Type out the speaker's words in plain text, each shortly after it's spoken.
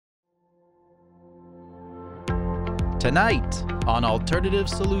Tonight, on Alternative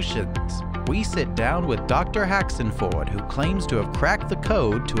Solutions, we sit down with Dr. Haxenford, who claims to have cracked the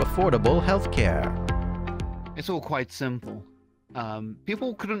code to affordable healthcare. It's all quite simple.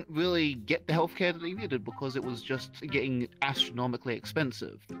 People couldn't really get the healthcare that they needed because it was just getting astronomically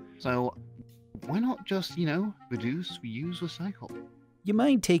expensive. So why not just, reduce, reuse, recycle? You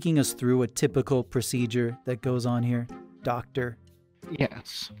mind taking us through a typical procedure that goes on here, Doctor?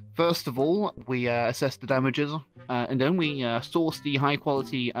 Yes. First of all, we assess the damages, and then we source the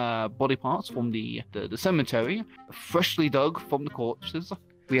high-quality body parts from the cemetery, freshly dug from the corpses.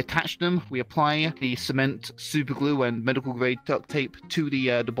 We attach them, we apply the cement, superglue, and medical-grade duct tape to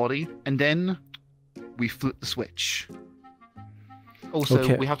the body, and then we flip the switch.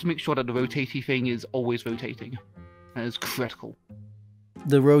 Also, we have to make sure that the rotating thing is always rotating. That is critical.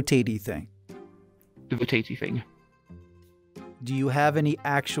 The rotaty thing. The rotating thing. Do you have any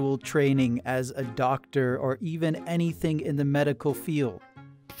actual training as a doctor or even anything in the medical field?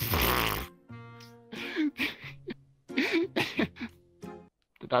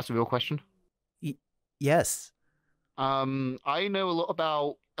 That's a real question. Yes. I know a lot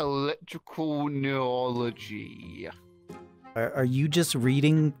about electrical neurology. Are you just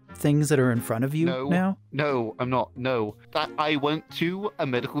reading things that are in front of you now? No, I'm not. No. I went to a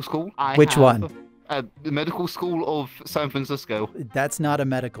medical school. Which one? The medical school of San Francisco. That's not a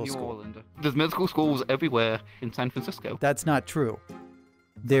medical New school. Orleans. There's medical schools everywhere in San Francisco. That's not true.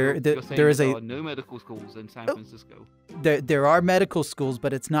 There are no medical schools in San Francisco. There are medical schools,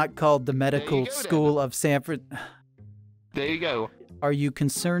 but it's not called the Medical School of San Francisco. There you go. Are you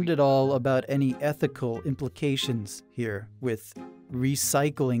concerned at all about any ethical implications here with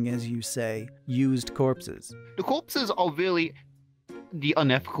recycling, as you say, used corpses? The corpses are really the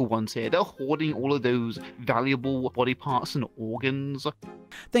unethical ones here. They're hoarding all of those valuable body parts and organs.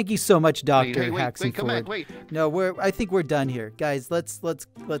 Thank you so much, Dr. Haxenford. Wait, come back, wait. No, I think we're done here. Guys, let's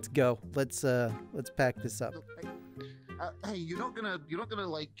go. Let's pack this up. Hey, you're not gonna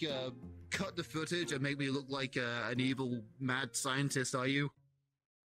cut the footage and make me look like an evil mad scientist, are you?